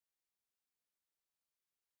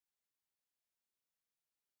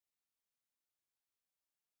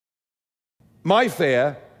My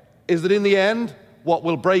fear is that in the end, what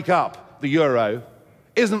will break up the euro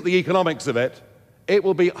isn't the economics of it, it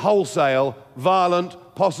will be wholesale, violent,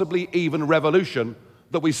 possibly even revolution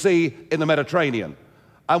that we see in the Mediterranean.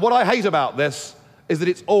 And what I hate about this is that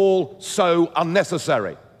it's all so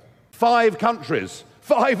unnecessary. 5 countries,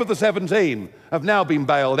 5 of the 17, have now been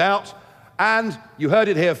bailed out, and you heard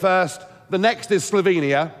it here first, the next is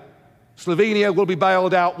Slovenia. Slovenia will be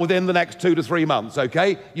bailed out within the next 2 to 3 months,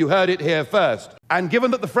 okay? You heard it here first. And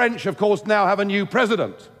given that the French, of course, now have a new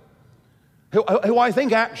president, who I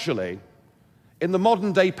think actually, in the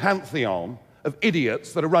modern-day pantheon of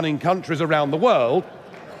idiots that are running countries around the world,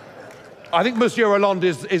 I think Monsieur Hollande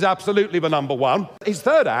is absolutely the number one. His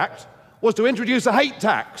third act was to introduce a hate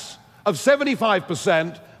tax of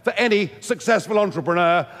 75% for any successful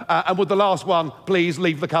entrepreneur, and would the last one please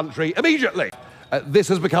leave the country immediately. This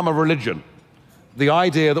has become a religion. The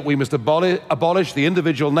idea that we must abolish the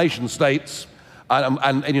individual nation states,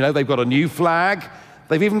 and you know, they've got a new flag,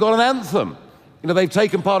 they've even got an anthem. You know, they've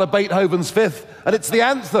taken part of Beethoven's Fifth, and it's the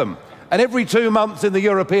anthem. And every 2 months in the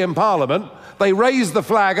European Parliament, they raise the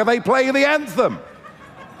flag and they play the anthem.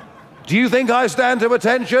 Do you think I stand to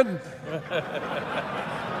attention?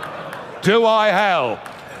 Do I hell?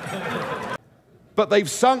 But they've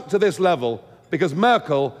sunk to this level because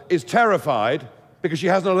Merkel is terrified because she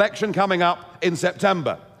has an election coming up in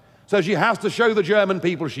September. So she has to show the German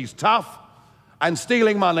people she's tough, and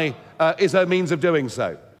stealing money is her means of doing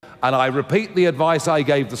so. And I repeat the advice I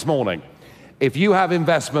gave this morning. If you have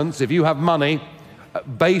investments, if you have money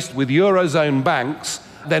based with Eurozone banks,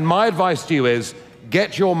 then my advice to you is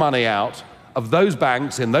get your money out of those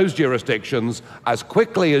banks in those jurisdictions as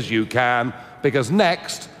quickly as you can, because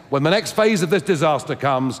next, when the next phase of this disaster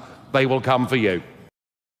comes, they will come for you.